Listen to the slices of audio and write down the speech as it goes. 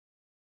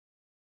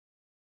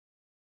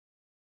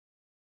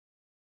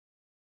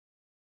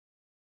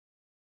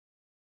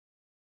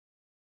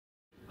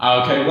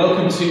Okay,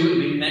 welcome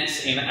to the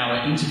next in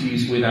our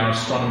interviews with our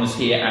astronomers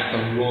here at the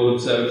Royal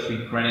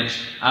Observatory,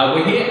 Greenwich.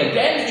 We're here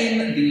again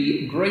in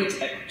the Great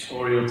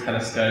Equatorial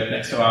Telescope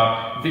next to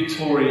our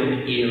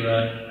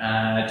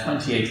Victorian-era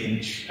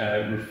 28-inch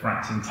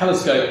refracting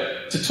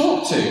telescope to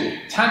talk to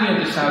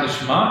Tania de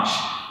Sales Marques,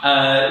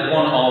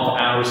 one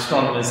of our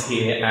astronomers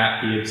here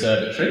at the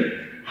observatory.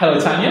 Hello,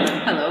 Tania.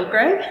 Hello,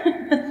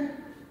 Greg.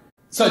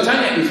 So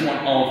Tania is one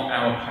of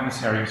our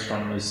planetarium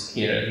astronomers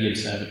here at the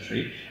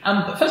observatory.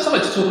 But first I'd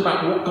like to talk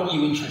about what got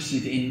you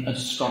interested in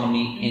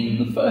astronomy in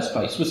the first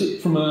place. Was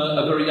it from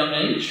a very young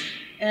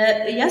age?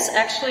 Yes,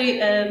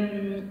 actually,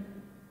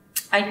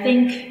 I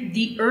think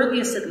the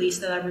earliest, at least,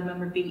 that I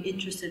remember being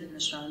interested in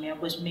astronomy, I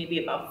was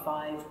maybe about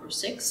 5 or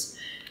 6.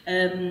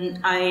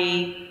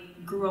 I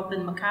grew up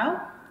in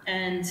Macao,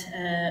 and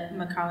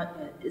Macao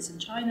is in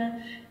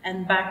China,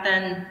 and back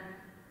then,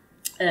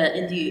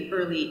 in the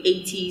early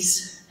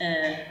 80s,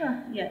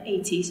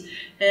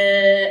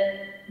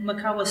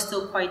 Macao was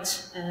still quite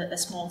a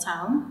small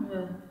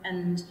town,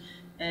 and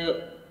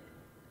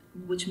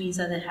which means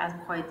that it had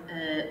quite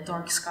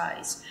dark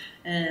skies.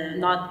 It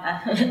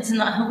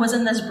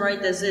wasn't as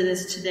bright as it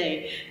is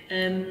today.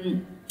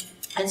 And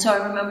so I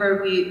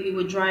remember we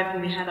would drive,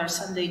 and we had our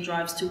Sunday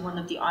drives to one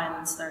of the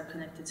islands that are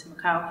connected to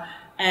Macau,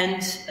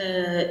 and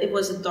it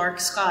was a dark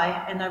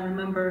sky, and I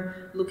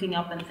remember looking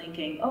up and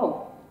thinking,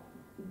 oh,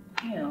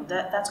 you know,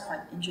 that's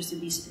quite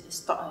interesting. The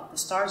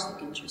stars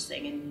look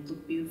interesting and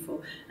look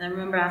beautiful. And I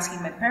remember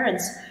asking my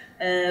parents,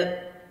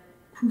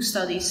 who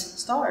studies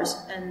stars?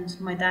 And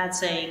my dad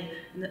saying,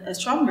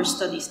 astronomers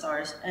study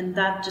stars. And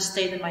that just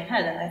stayed in my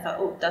head. And I thought,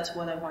 oh, that's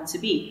what I want to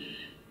be.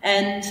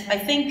 And I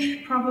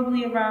think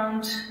probably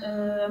around,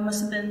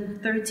 must have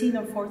been 13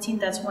 or 14,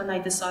 that's when I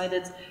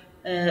decided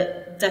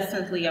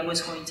definitely I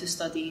was going to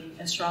study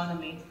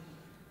astronomy.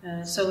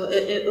 So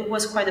it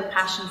was quite a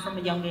passion from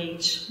a young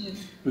age.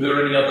 Were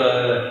there any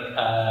other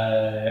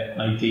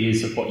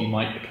ideas of what you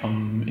might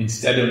become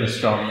instead of an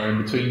astronomer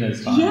in between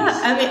those times? Yeah,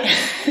 I mean,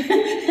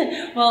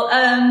 well,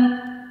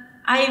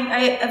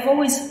 I've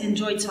always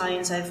enjoyed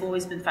science. I've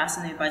always been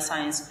fascinated by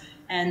science,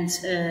 and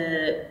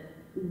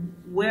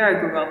where I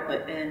grew up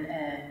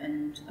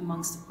and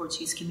amongst the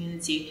Portuguese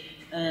community,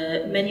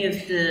 many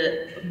of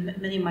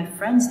my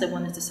friends that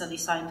wanted to study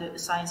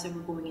science, they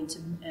were going into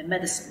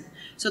medicine.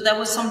 So that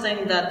was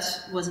something that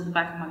was in the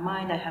back of my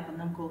mind. I have an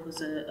uncle who's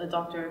a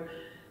doctor,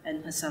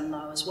 and his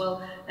son-in-law as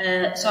well.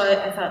 So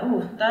I thought,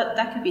 oh,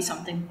 that could be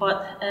something.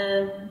 But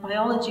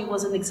biology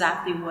wasn't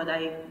exactly what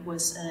I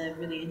was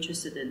really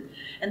interested in.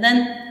 And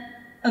then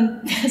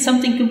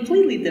something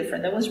completely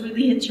different. I was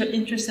really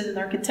interested in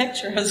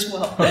architecture as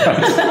well.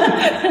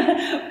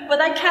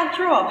 But I can't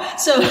draw.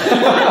 So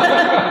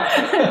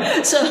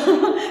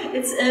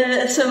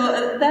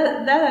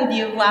that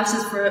idea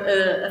lasted for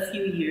a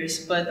few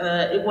years, but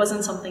it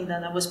wasn't something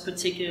that I was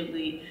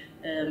particularly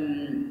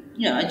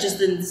I just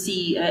didn't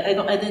see.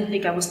 I didn't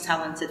think I was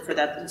talented for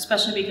that,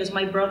 especially because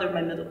my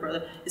middle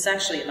brother, is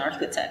actually an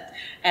architect.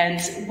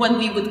 And when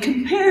we would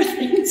compare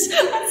things,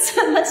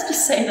 let's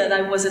just say that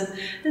I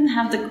didn't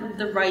have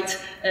the right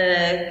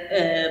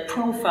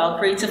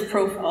creative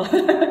profile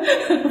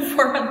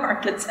for an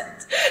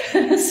architect.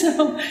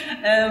 So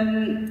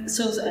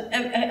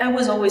I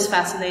was always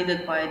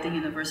fascinated by the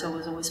universe. I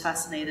was always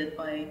fascinated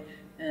by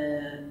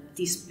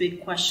these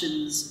big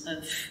questions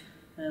of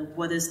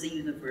what is the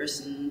universe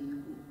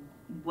and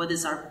what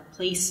is our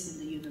place in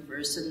the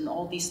universe, and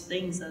all these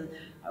things that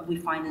we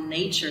find in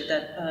nature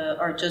that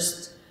are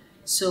just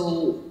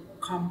so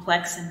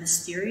complex and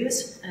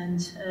mysterious.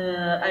 And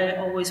I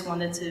always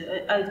wanted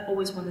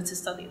to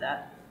study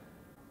that.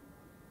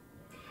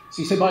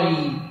 So you say by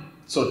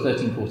sort of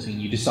 13, 14,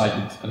 you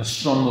decided an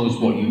astronomer was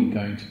what you were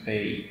going to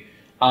be.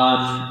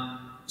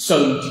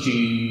 So did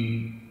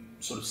you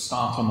sort of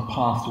start on the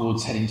path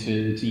towards heading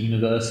to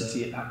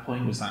university at that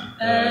point? Was that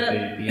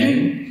the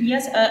aim?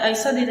 Yes, I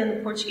studied in the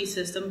Portuguese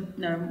system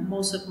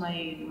most of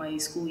my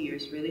school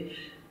years, really,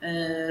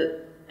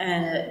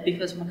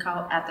 because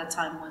Macau at that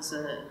time was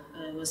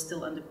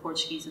still under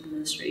Portuguese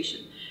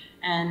administration,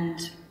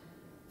 and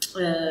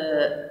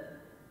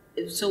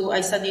so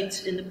I studied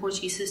in the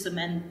Portuguese system,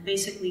 and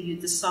basically you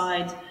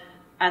decide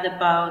at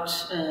about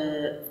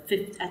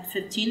at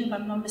 15, if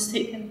I'm not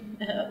mistaken,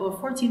 or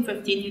 14,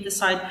 15, you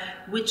decide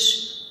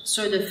which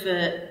sort of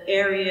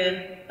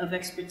area of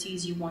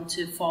expertise you want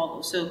to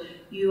follow. So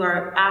you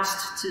are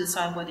asked to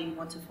decide whether you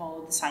want to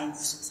follow the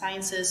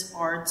sciences,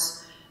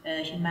 arts,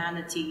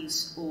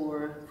 humanities,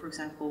 or, for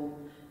example,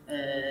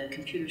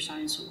 computer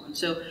science, so on.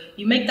 So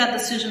you make that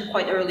decision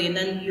quite early, and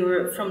then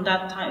from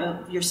that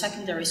time, your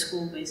secondary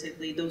school,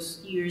 basically, those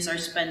years are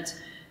spent.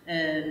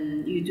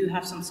 You do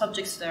have some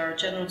subjects that are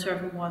general to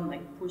everyone,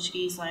 like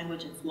Portuguese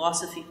language and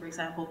philosophy, for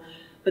example.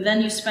 But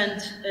then you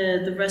spend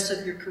the rest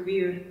of your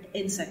career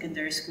in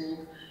secondary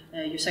school,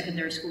 your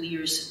secondary school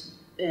years,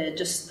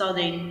 just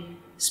studying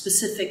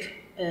specific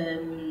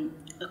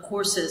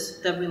courses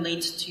that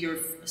relate to your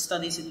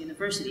studies in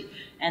university.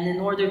 And in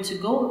order to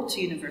go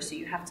to university,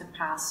 you have to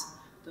pass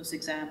those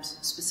exams,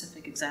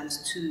 specific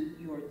exams to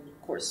your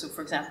course. So,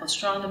 for example,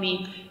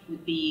 astronomy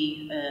would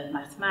be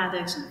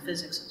mathematics and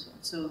physics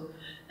and so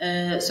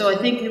on. So I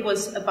think it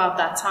was about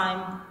that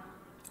time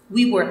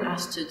we were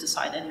asked to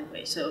decide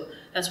anyway. So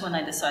that's when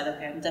I decided,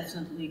 okay, I'm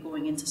definitely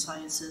going into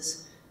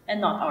sciences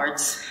and not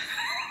arts.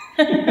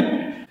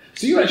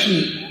 So you're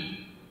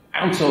actually,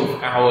 out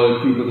of our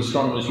group of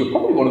astronomers, you're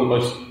probably one of the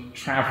most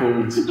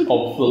travelled of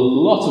the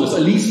lot of us,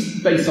 at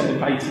least based on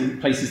the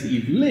places that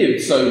you've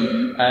lived. So,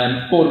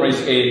 born and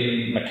raised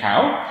in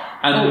Macao.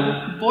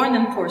 And born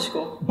in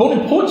Portugal. Born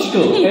in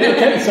Portugal.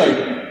 Okay, so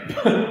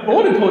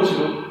born in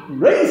Portugal,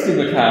 raised in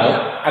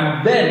Macao,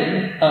 and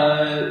then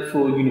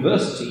for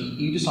university,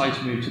 you decided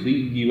to move to the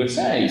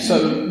USA.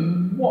 So,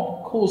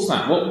 what caused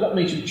that? What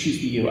made you choose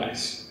the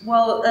US?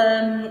 Well,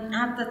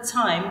 at the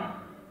time,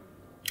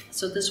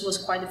 so this was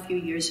quite a few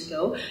years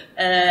ago,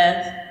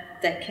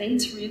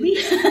 decades really.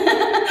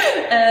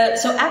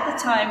 So at the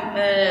time,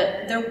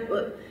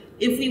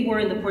 if we were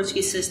in the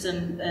Portuguese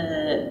system,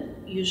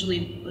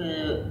 usually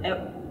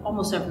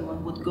almost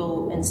everyone would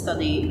go and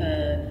study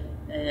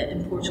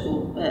in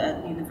Portugal,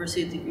 at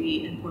university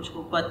degree in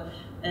Portugal, but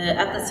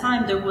at the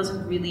time there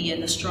wasn't really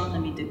an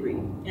astronomy degree,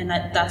 and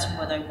that's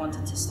what I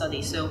wanted to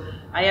study. So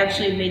I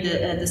actually made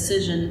a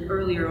decision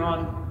earlier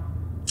on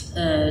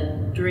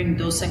during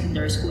those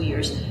secondary school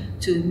years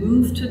to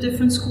move to a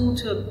different school,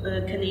 to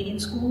a Canadian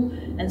school.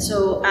 And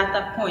so at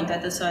that point I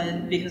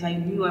decided, because I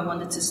knew I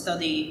wanted to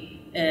study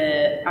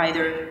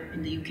either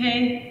in the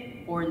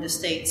UK or in the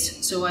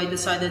States, so I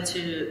decided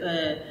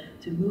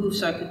to move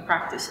so I could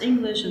practice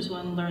English and so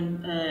on,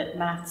 learn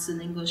maths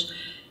and English.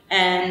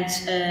 And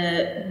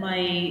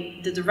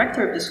the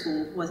director of the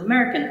school was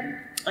American,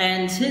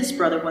 and his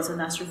brother was an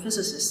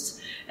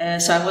astrophysicist.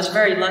 So I was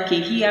very lucky.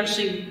 He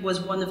actually was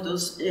one of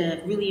those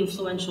really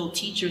influential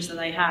teachers that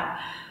I had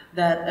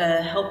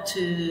that helped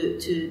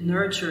to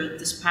nurture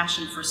this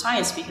passion for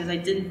science, because I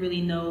didn't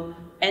really know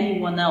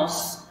anyone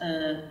else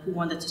who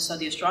wanted to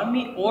study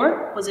astronomy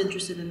or was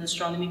interested in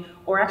astronomy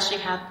or actually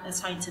had a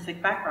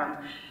scientific background.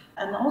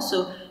 And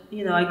also,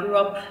 you know, I grew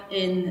up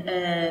in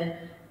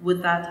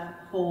with that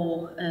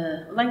whole,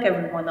 like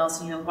everyone else,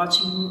 you know,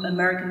 watching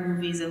American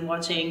movies and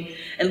watching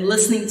and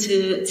listening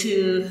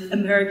to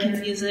American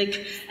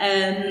music,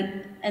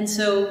 and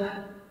so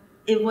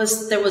there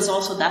was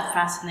also that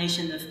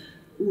fascination of,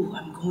 ooh,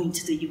 I'm going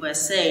to the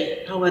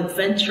USA, how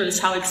adventurous,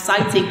 how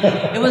exciting.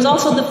 It was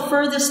also the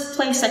furthest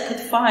place I could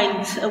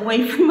find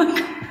away from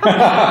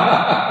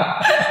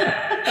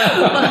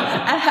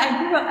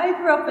Well, I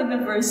grew up in a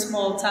very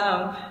small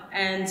town,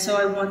 and so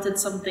I wanted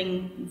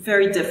something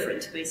very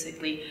different,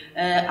 basically.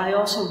 I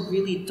also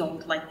really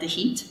don't like the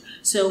heat,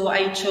 so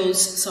I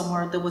chose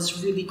somewhere that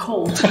was really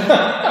cold. So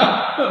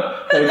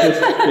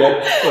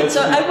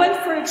I went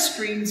for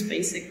extremes,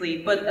 basically,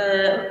 but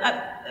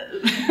I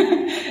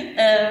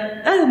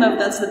don't know if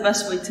that's the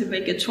best way to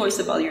make a choice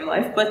about your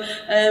life, but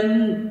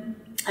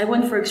I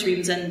went for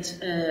extremes, and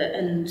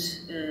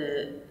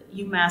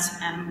UMass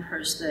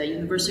Amherst, the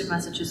University of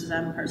Massachusetts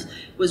Amherst,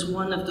 was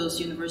one of those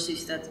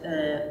universities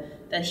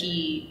that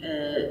he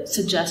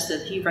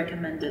suggested, he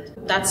recommended.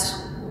 That's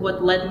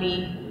what led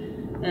me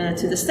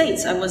to the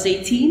States. I was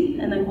 18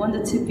 and I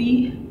wanted to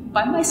be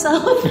by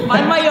myself,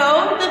 by my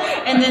own,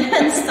 and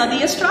then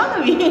study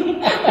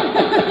astronomy.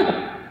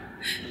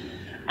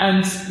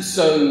 And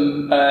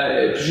so,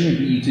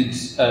 presumably you did,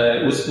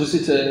 was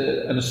it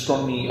an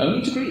astronomy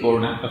only degree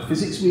or a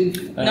physics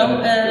with?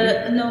 No,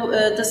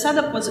 the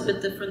setup was a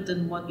bit different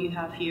than what you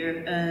have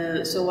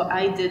here. So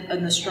I did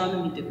an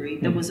astronomy degree.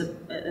 There was a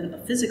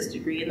physics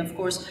degree, and of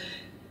course,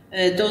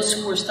 those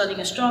who were studying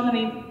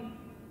astronomy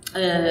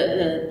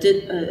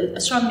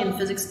astronomy and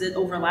physics did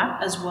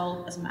overlap as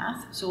well as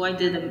math. So I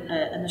did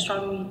an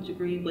astronomy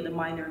degree with a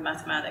minor in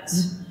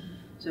mathematics.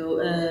 So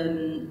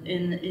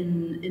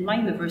in my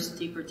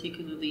university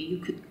particularly, you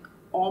could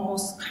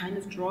almost kind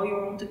of draw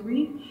your own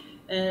degree.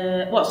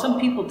 Well, some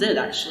people did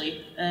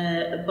actually,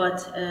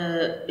 but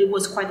it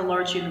was quite a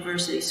large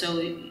university,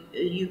 so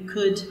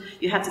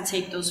you had to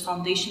take those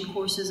foundation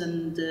courses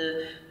and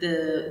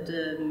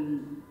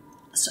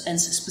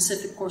and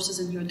specific courses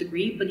in your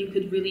degree, but you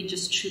could really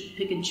just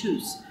pick and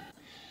choose.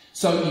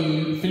 So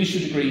you finished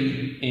your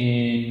degree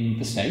in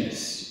the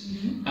States.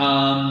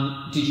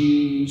 Mm-hmm. Did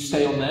you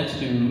stay on there to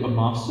do a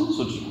master's,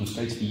 or did you come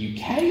straight to the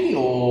UK,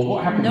 or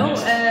what happened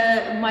next?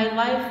 My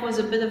life was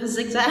a bit of a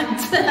zigzag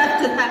after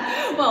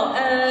that. Well,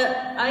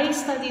 I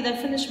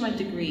finished my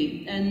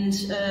degree, and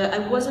I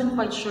wasn't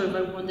quite sure if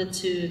I wanted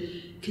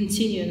to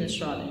continue in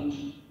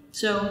astronomy.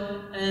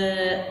 So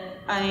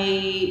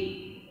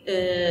I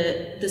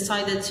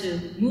decided to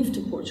move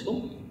to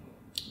Portugal,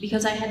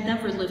 because I had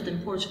never lived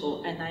in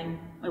Portugal, and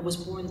I was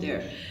born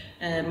there.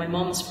 My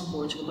mom is from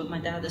Portugal, but my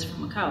dad is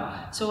from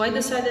Macao. So I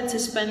decided to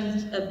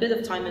spend a bit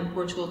of time in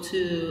Portugal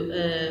to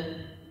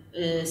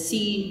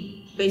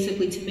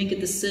basically to make a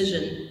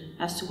decision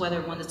as to whether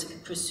I wanted to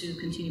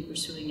continue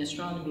pursuing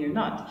astronomy or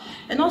not,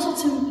 and also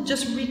to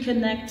just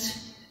reconnect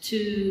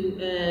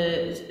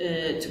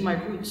to my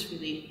roots.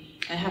 Really,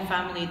 I have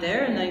family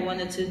there, and I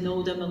wanted to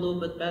know them a little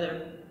bit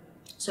better.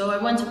 So I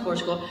went to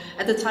Portugal.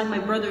 At the time, my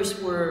brothers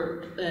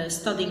were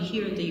studying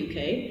here in the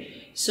UK.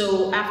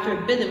 So after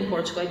a bit in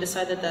Portugal, I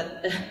decided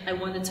that I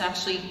wanted to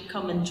actually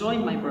come and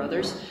join my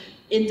brothers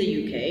in the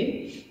UK.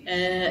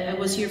 I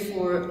was here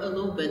for a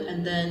little bit,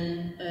 and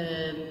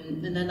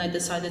then I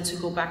decided to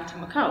go back to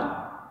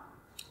Macau.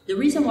 The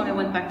reason why I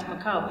went back to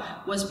Macau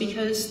was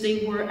because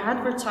they were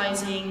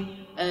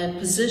advertising a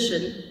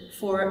position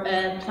for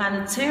a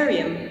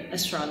planetarium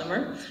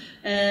astronomer.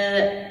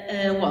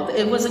 Well,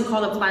 it wasn't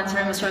called a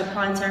planetarium astronomer,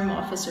 planetarium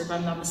officer, if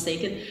I'm not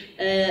mistaken.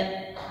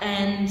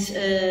 And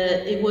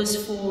it was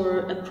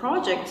for a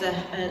project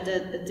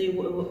that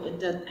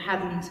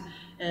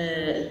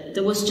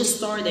was just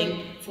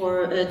starting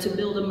to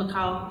build the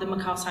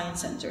Macau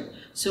Science Center.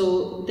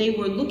 So they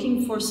were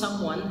looking for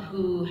someone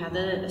who had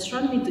an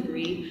astronomy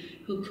degree,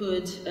 who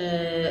could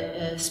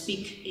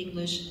speak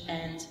English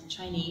and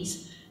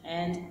Chinese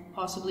and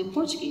possibly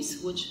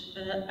Portuguese, which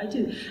I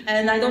do.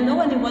 And I don't know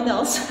anyone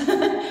else,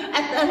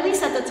 at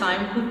least at the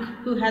time,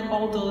 who had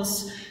all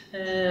those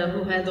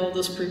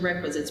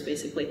prerequisites,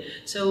 basically.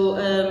 So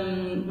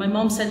my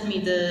mom sent me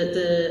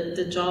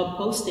the job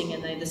posting,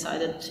 and I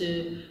decided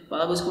to.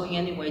 Well, I was going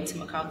anyway to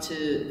Macau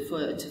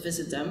to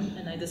visit them,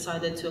 and I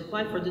decided to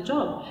apply for the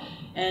job,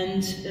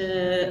 and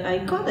I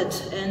got it,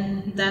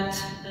 and that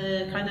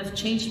kind of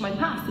changed my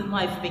path in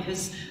life,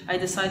 because I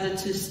decided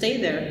to stay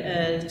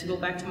there, to go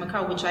back to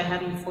Macau, which I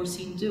hadn't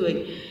foreseen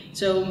doing.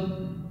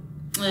 So.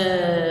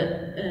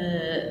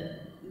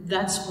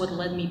 That's what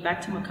led me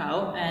back to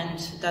Macau, and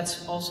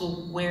that's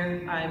also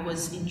where I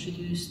was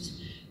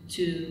introduced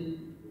to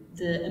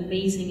the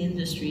amazing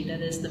industry that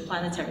is the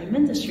planetarium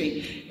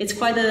industry. It's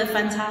quite a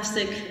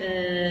fantastic,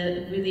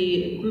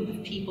 really group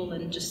of people,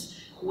 and just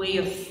way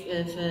of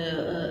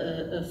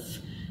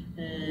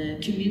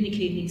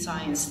communicating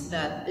science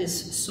that is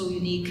so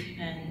unique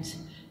and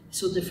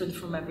so different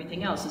from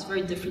everything else. It's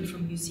very different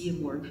from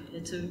museum work.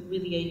 It's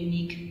really a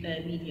unique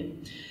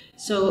medium.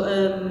 So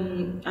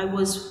I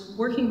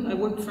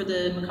worked for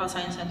the Macau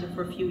Science Center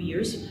for a few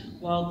years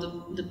while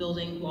we were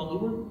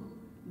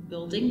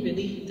building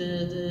really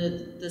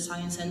the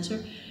Science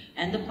Center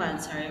and the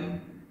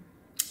planetarium.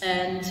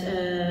 And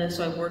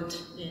so I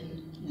worked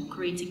in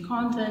creating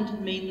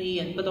content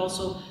mainly, but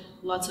also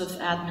lots of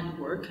admin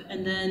work.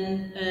 And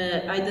then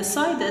I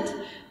decided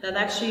that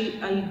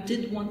actually I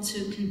did want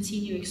to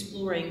continue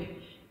exploring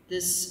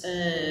this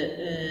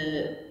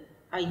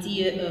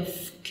idea of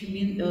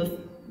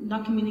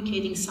not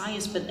communicating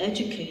science, but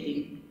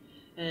educating.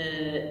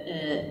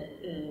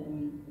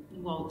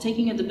 Well,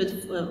 taking it a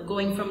bit,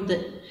 going from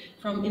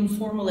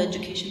informal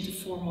education to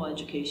formal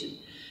education.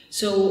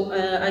 So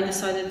I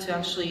decided to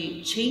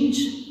actually change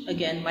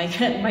again my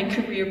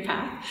career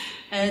path,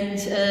 and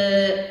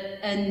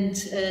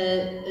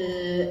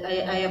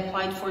I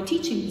applied for a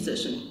teaching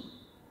position.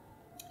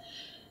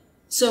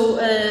 So,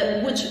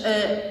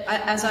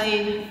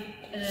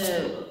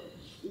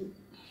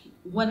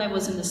 when I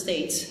was in the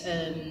States,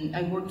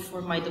 I worked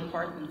for my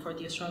department, for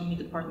the astronomy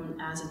department,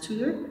 as a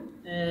tutor,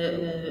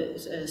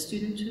 a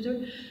student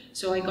tutor.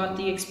 So I got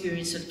the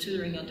experience of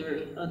tutoring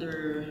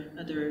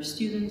other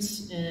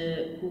students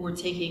who were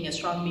taking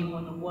astronomy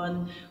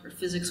 101 or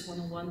physics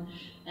 101.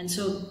 And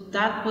so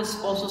that was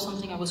also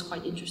something I was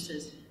quite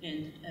interested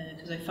in,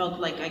 because I felt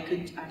like I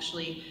could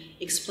actually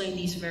explain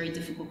these very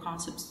difficult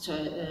concepts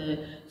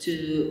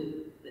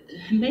to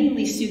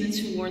mainly students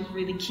who weren't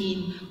really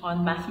keen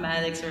on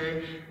mathematics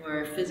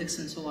or physics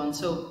and so on.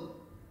 So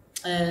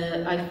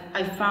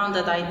I found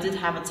that I did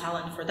have a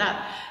talent for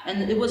that,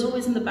 and it was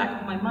always in the back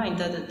of my mind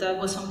that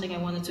was something I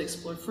wanted to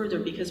explore further,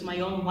 because my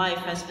own life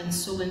has been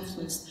so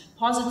influenced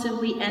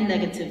positively and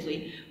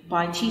negatively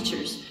by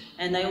teachers,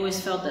 and I always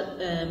felt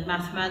that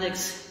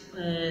mathematics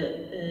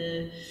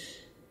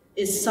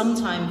is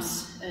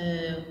sometimes,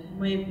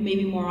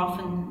 maybe more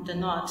often than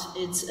not,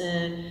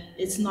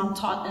 it's not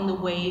taught in the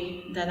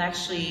way that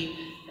actually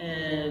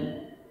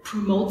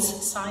promotes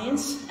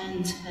science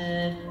and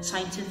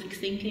scientific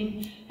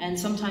thinking, and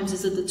sometimes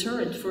is a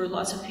deterrent for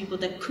lots of people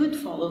that could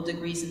follow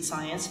degrees in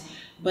science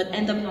but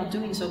end up not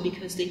doing so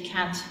because they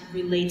can't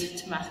relate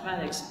to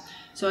mathematics.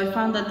 So I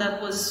found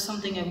that was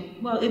something,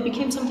 it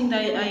became something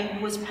that I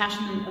was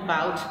passionate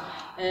about,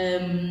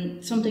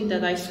 something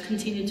that I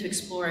continued to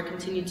explore. I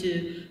continued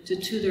to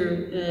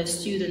tutor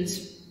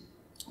students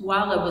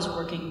while I was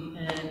working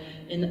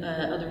in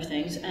other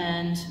things,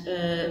 and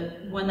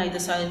when I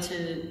decided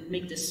to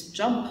make this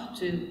jump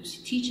to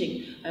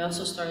teaching, I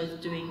also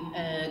started doing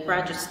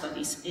graduate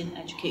studies in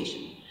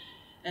education.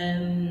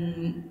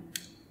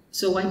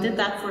 So I did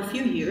that for a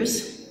few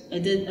years. I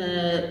did,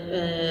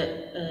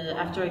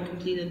 after I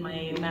completed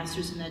my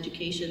master's in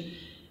education,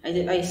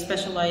 I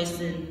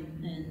specialized in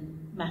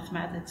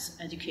mathematics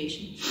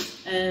education.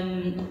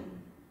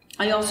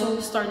 I also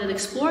started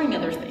exploring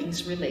other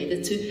things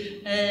related to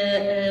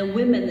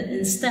women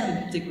in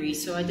STEM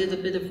degrees, so I did a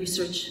bit of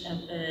research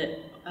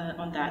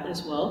on that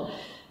as well.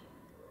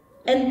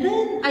 And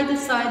then I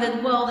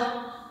decided, well,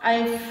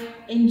 I've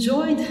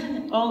enjoyed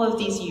all of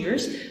these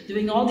years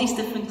doing all these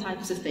different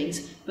types of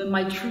things, but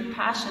my true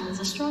passion is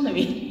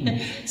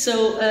astronomy.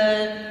 So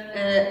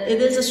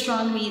it is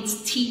astronomy.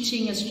 It's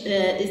teaching.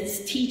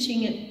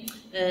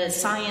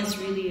 Science,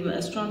 really,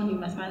 astronomy,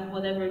 mathematics,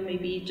 whatever it may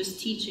be, just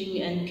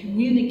teaching and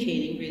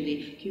communicating,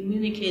 really,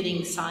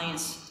 communicating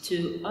science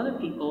to other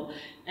people,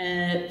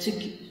 to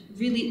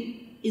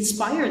really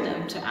inspire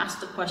them to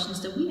ask the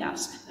questions that we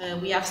ask.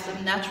 We ask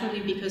them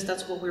naturally because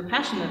that's what we're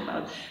passionate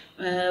about,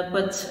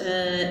 but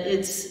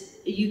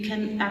you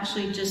can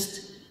actually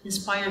just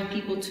inspire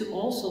people to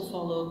also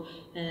follow,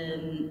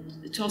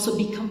 to also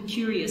become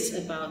curious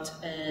about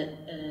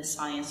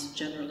science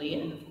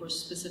generally, and of course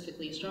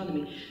specifically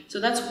astronomy. So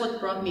that's what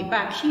brought me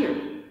back here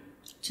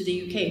to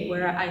the UK,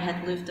 where I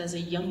had lived as a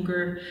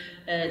younger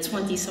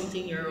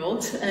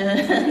 20-something-year-old.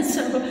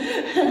 So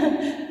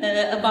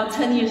about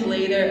 10 years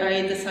later,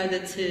 I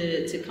decided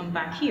to come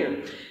back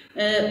here.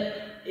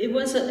 It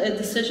was a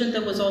decision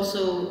that was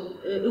also,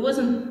 it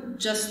wasn't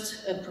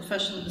just a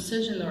professional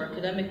decision or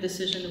academic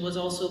decision, it was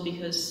also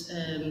because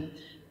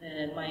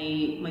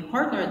my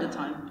partner at the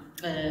time,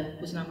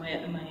 was now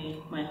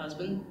my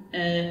husband,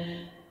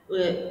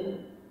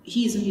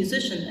 he's a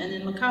musician, and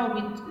in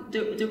Macau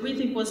there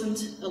really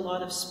wasn't a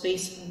lot of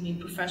space, I mean,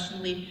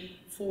 professionally,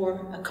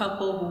 for a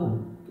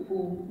couple who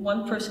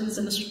one person is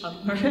an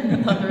astronomer and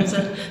another is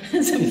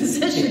a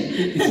musician.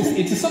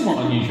 It's a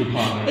somewhat unusual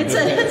partner. It's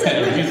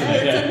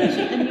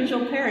an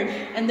unusual pairing,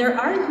 and there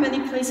aren't many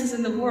places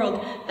in the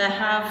world that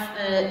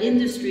have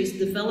industries,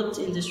 developed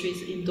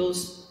industries in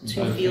those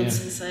two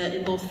fields,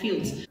 in both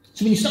fields.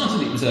 So when you started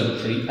the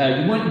observatory,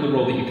 you weren't in the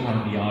role that you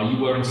currently are. You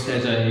were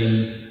instead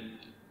a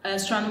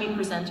astronomy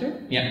presenter.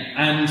 Yeah,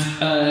 and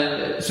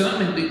so that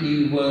meant that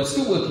you were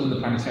still working in the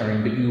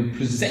planetarium, but you were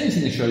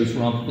presenting the shows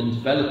rather than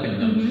developing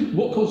them. Mm-hmm.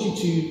 What caused you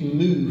to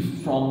move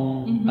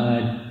from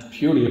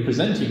purely a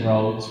presenting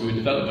role to a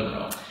development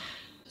role?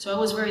 So I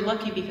was very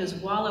lucky because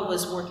while I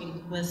was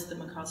working with the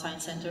Macao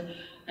Science Center,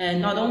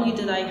 not only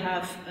did I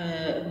have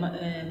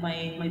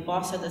my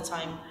boss at the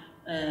time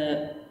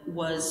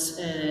was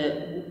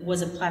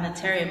a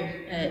planetarium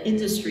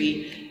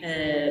industry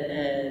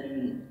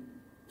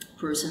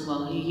person.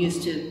 Well, he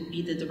used to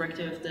be the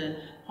director of the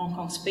Hong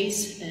Kong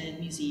Space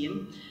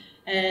Museum.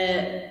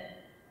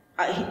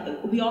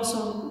 We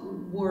also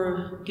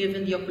were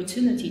given the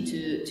opportunity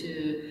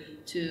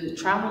to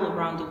travel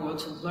around the world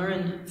to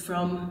learn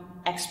from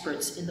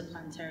experts in the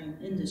planetarium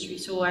industry.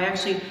 So I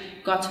actually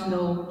got to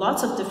know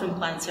lots of different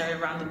planetarium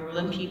around the world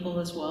and people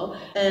as well.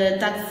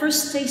 That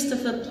first taste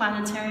of the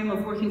planetarium,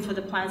 of working for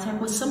the planetarium,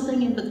 was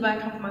something in the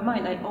back of my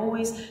mind.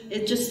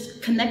 It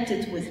just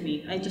connected with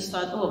me. I just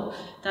thought, oh,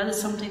 that is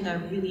something that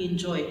I really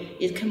enjoy.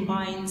 It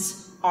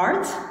combines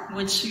art,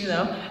 which, you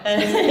know,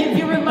 if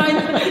you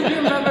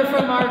remember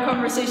from our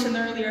conversation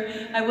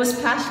earlier, I was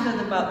passionate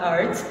about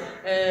art.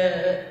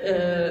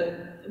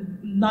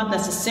 Not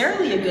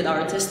necessarily a good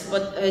artist,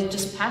 but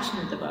just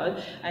passionate about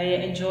it. I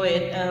enjoy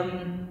it.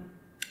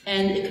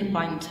 And it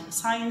combined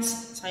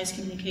science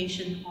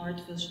communication,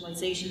 art,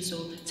 visualization,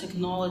 so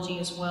technology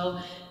as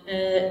well.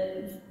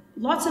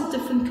 Lots of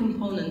different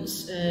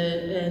components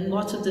and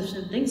lots of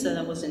different things that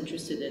I was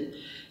interested in.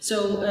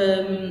 So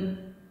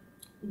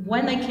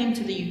when I came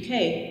to the UK,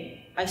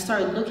 I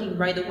started looking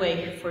right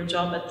away for a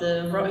job at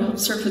the Royal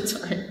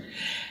Observatory.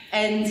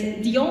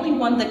 And the only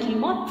one that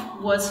came up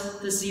was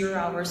the 0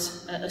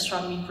 hours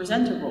astronomy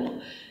presenter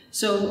role.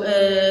 So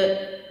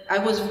I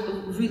was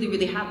really,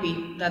 really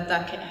happy that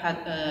that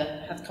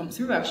had come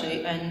through,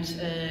 actually.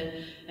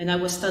 And I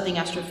was studying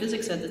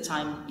astrophysics at the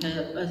time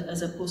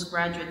as a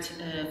postgraduate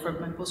for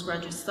my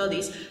postgraduate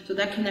studies. So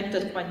that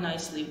connected quite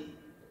nicely.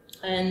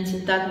 And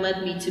that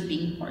led me to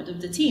being part of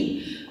the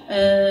team,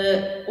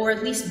 or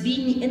at least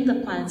being in the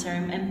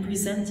planetarium and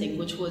presenting,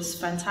 which was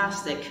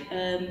fantastic.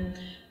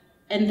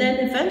 And then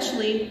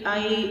eventually I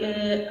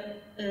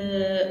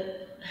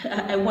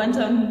went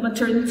on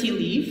maternity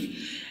leave,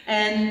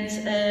 and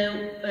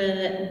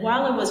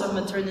while I was on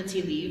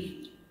maternity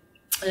leave,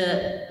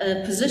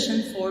 a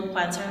position for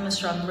planetarium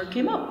astronomer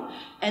came up.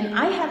 And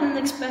I hadn't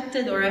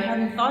expected, or I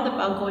hadn't thought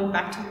about going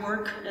back to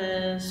work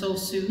so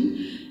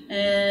soon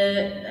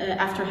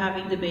after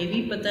having the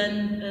baby, but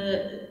then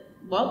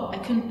well, I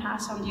couldn't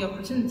pass on the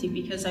opportunity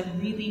because I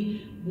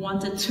really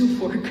wanted to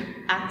work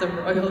at the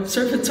Royal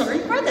Observatory,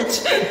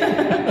 Greenwich.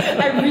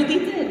 I really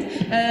did.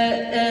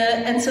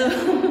 And so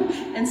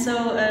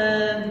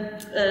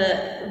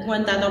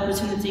when that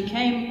opportunity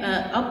came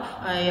up,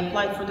 I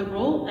applied for the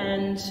role,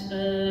 and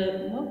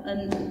well,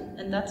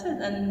 and that's it.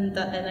 And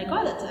I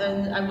got it.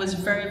 And I was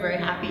very, very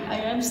happy. I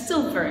am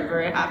still very,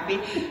 very happy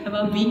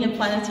about being a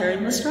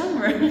planetarium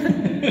astronomer.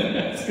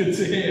 That's good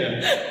to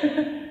hear.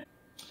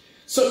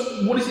 So,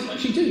 what does it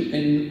actually do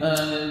in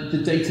the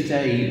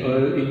day-to-day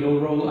in your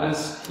role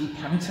as a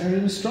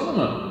planetarium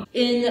astronomer?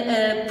 In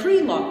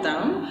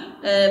pre-lockdown,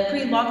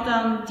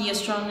 the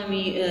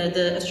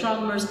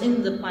astronomers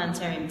in the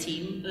planetarium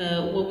team,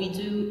 what we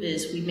do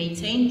is we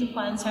maintain the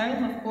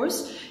planetarium, of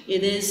course.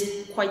 It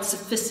is quite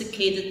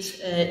sophisticated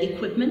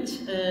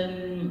equipment.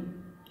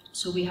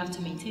 So we have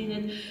to maintain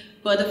it.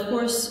 But of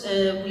course,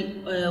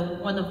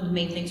 one of the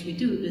main things we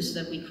do is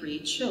that we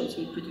create shows.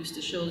 We produce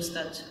the shows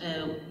that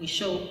we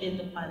show in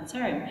the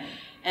planetarium.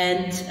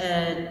 And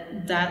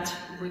that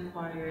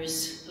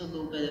requires a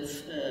little bit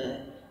of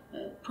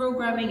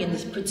programming, in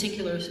this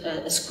particular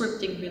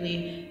scripting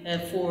really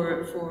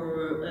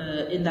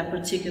in that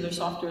particular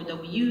software that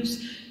we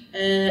use.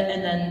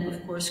 And then,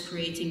 of course,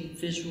 creating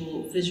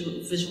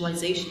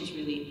visualizations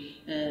really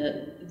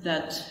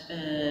that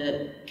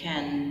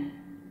can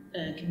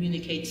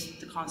communicate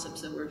the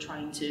concepts that we're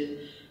trying to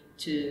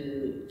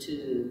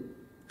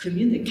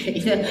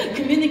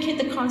communicate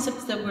the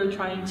concepts that we're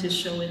trying to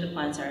show in the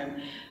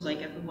planetarium.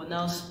 Like everyone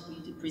else, we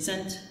do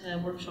present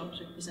workshops,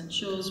 we present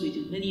shows, we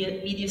do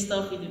media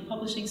stuff, we do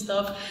publishing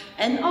stuff,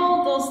 and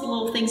all those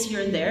little things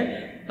here and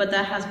there. But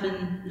that has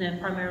been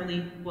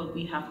primarily what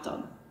we have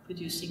done,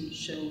 producing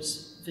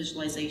shows,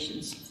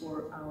 visualizations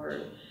for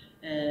our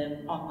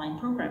online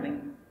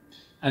programming.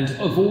 And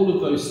of all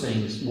of those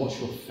things, what's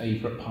your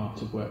favourite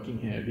part of working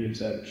here at the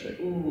observatory?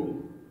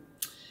 Ooh.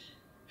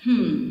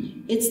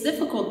 It's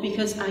difficult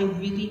because I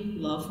really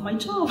love my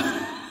job.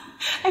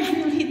 I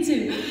really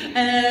do.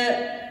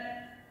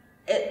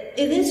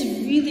 It is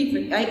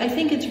really, I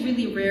think it's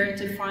really rare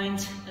to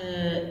find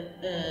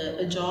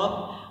a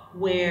job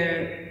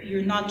where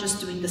you're not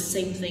just doing the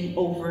same thing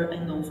over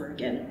and over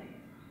again.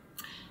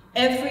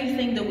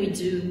 Everything that we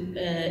do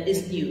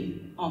is new,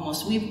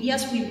 almost. We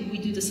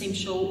do the same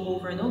show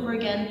over and over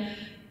again,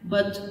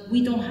 but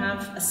we don't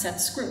have a set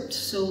script.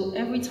 So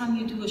every time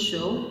you do a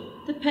show,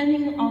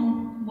 depending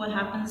on what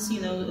happens,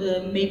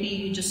 maybe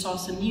you just saw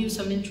some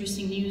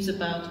interesting news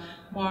about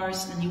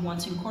Mars, and you want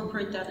to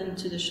incorporate that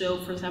into the show,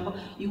 for example,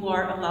 you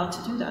are allowed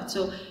to do that.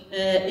 So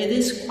it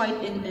is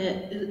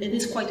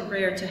quite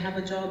rare to have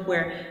a job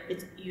where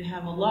you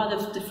have a lot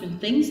of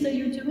different things that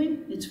you're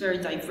doing. It's very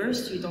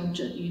diverse. You don't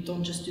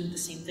just do the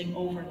same thing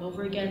over and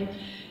over again.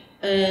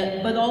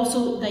 But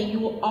also that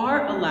you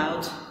are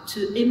allowed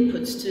to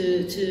input,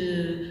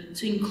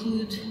 to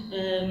include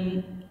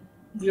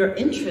your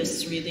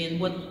interests really, and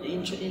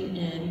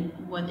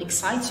what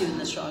excites you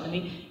in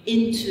astronomy,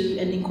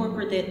 and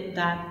incorporate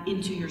that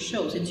into your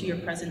shows, into your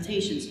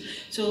presentations.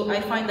 So I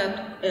find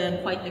that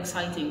quite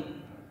exciting,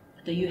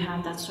 that you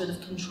have that sort of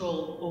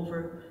control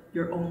over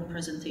your own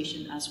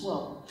presentation as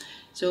well.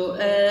 So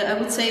I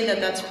would say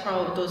that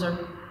those are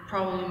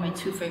probably my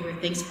two favorite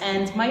things.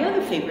 And my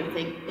other favorite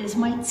thing is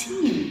my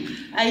team.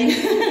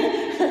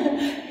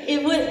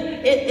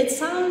 It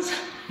sounds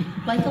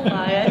like a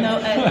lie, I know.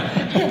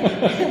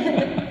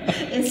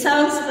 It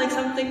sounds like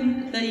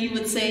something that you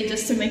would say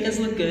just to make us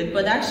look good,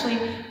 but actually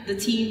the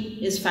team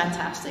is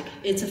fantastic.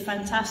 It's a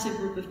fantastic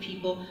group of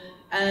people.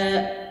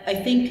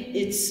 I think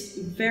it's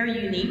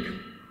very unique,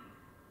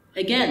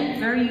 again,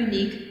 very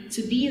unique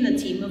to be in a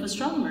team of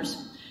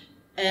astronomers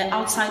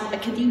outside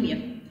academia.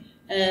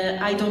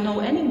 I don't know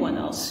anyone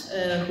else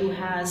who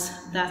has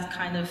that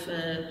kind of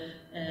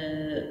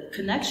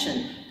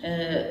connection.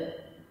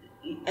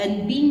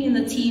 And being in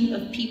a team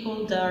of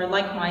people that are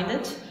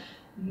like-minded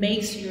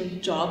makes your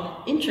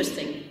job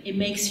interesting. It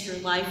makes your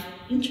life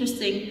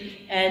interesting,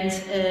 and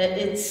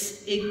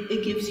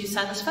it gives you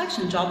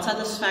satisfaction, job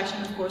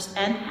satisfaction, of course,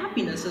 and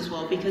happiness as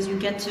well, because you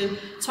get to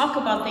talk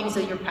about things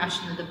that you're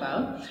passionate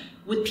about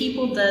with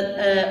people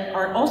that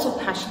are also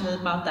passionate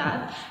about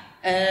that.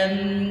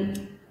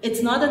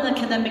 It's not an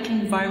academic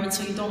environment,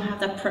 so you don't have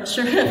that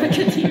pressure of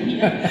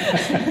academia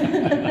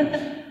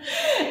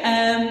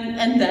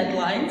and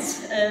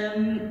deadlines.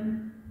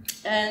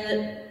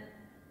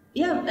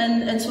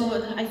 And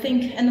so I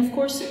think, and of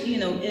course,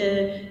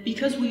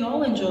 because we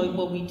all enjoy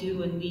what we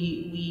do, and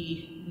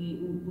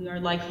we are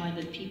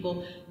like-minded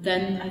people,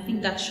 then I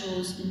think that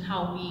shows in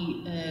how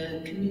we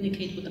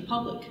communicate with the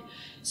public.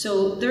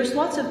 So there's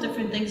lots of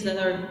different things that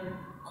are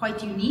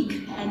quite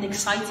unique and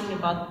exciting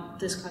about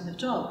this kind of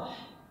job.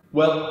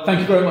 Well, thank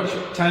you very much,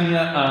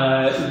 Tania.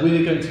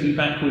 We're going to be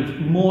back with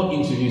more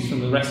interviews from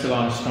the rest of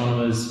our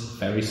astronomers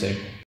very soon.